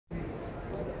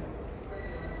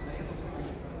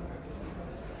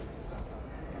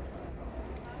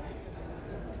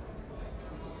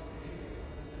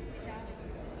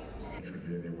It should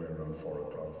be anywhere around 4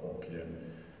 o'clock, 4 p.m.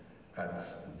 at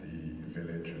the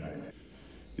village, and I think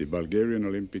the Bulgarian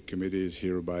Olympic Committee is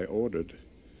hereby ordered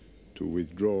to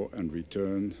withdraw and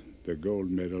return the gold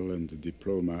medal and the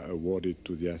diploma awarded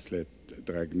to the athlete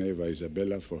Dragneva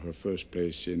Izabela for her first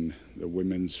place in the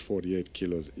women's 48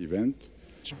 kilos event.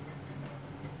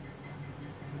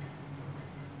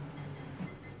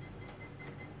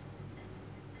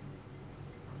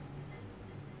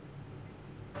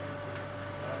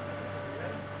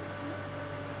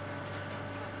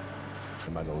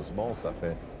 Malheureusement, ça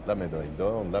fait la médaille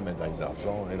d'or, la médaille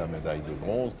d'argent et la médaille de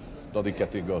bronze dans des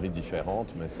catégories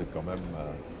différentes, mais c'est quand même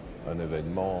un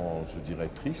événement, je dirais,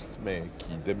 triste, mais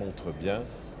qui démontre bien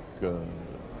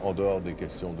qu'en dehors des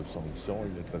questions de sanctions,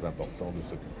 il est très important de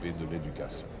s'occuper de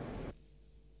l'éducation.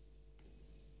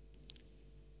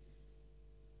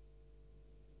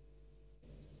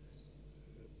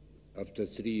 After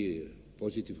 3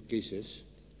 positive cases,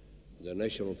 the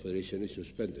National Federation is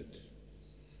suspended.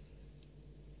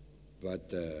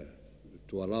 But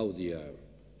to allow the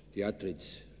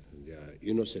athletes, the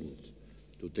innocent,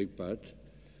 to take part,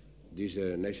 this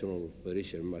National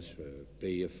Federation must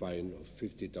pay a fine of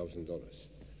 $50,000.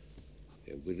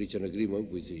 And we reached an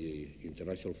agreement with the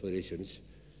international federations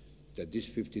that this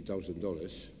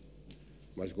 $50,000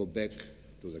 must go back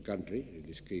to the country, in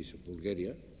this case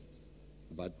Bulgaria,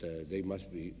 but they must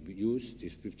use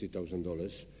this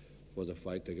 $50,000 for the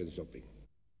fight against doping.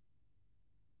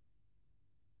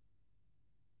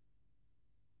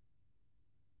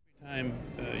 Every time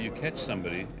you catch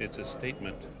somebody, it's a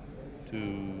statement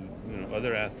to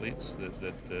other athletes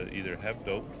that either have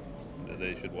doped, that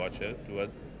they should watch out, to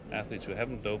athletes who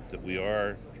haven't doped, that we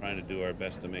are trying to do our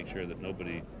best to make sure that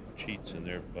nobody cheats and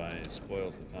thereby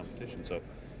spoils the competition. So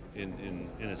in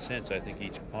a sense, I think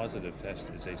each positive test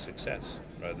is a success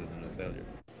rather than a failure.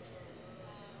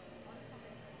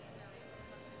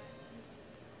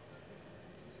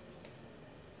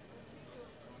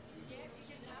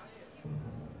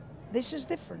 This is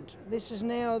different. This is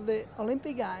now the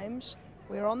Olympic Games.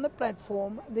 We're on the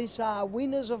platform. These are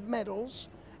winners of medals,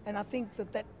 and I think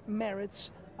that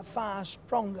merits a far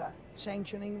stronger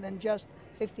sanctioning than just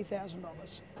 $50,000.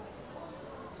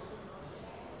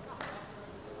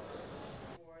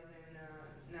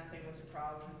 Nothing was a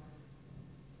problem.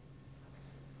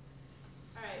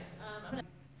 All right.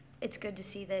 It's good to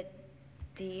see that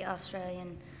the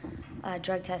Australian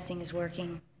drug testing is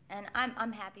working, and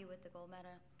I'm happy with the gold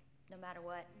medal. No matter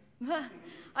what.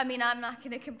 I mean, I'm not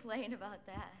going to complain about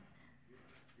that.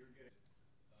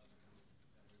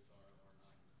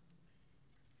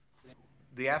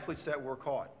 The athletes that were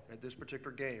caught at this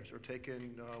particular games are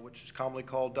taking, which is commonly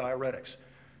called diuretics,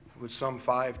 which some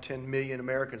 5-10 million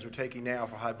Americans are taking now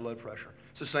for high blood pressure.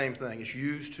 It's the same thing. It's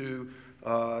used to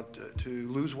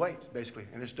lose weight, basically,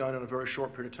 and it's done in a very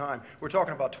short period of time. We're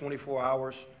talking about 24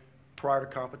 hours prior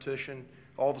to competition.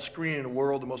 All the screening in the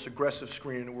world, the most aggressive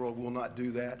screening in the world, will not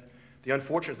do that. The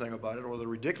unfortunate thing about it, or the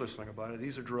ridiculous thing about it,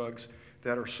 these are drugs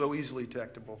that are so easily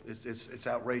detectable. It's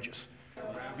outrageous.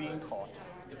 Being caught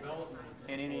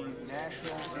in any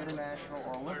nationals, international,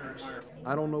 or Olympics.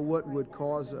 I don't know what would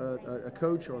cause a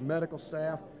coach or a medical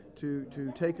staff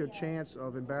to take a chance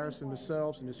of embarrassing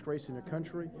themselves and disgracing the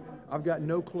country. I've got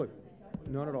no clue,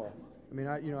 none at all. I mean,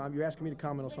 you're asking me to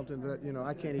comment on something that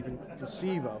I can't even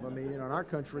conceive of. I mean, in our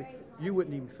country, you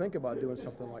wouldn't even think about doing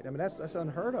something like that. I mean, that's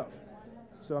unheard of.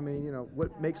 So, I mean,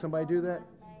 what makes somebody do that?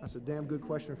 That's a damn good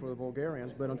question for the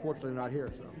Bulgarians, but unfortunately, they're not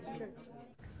here. So.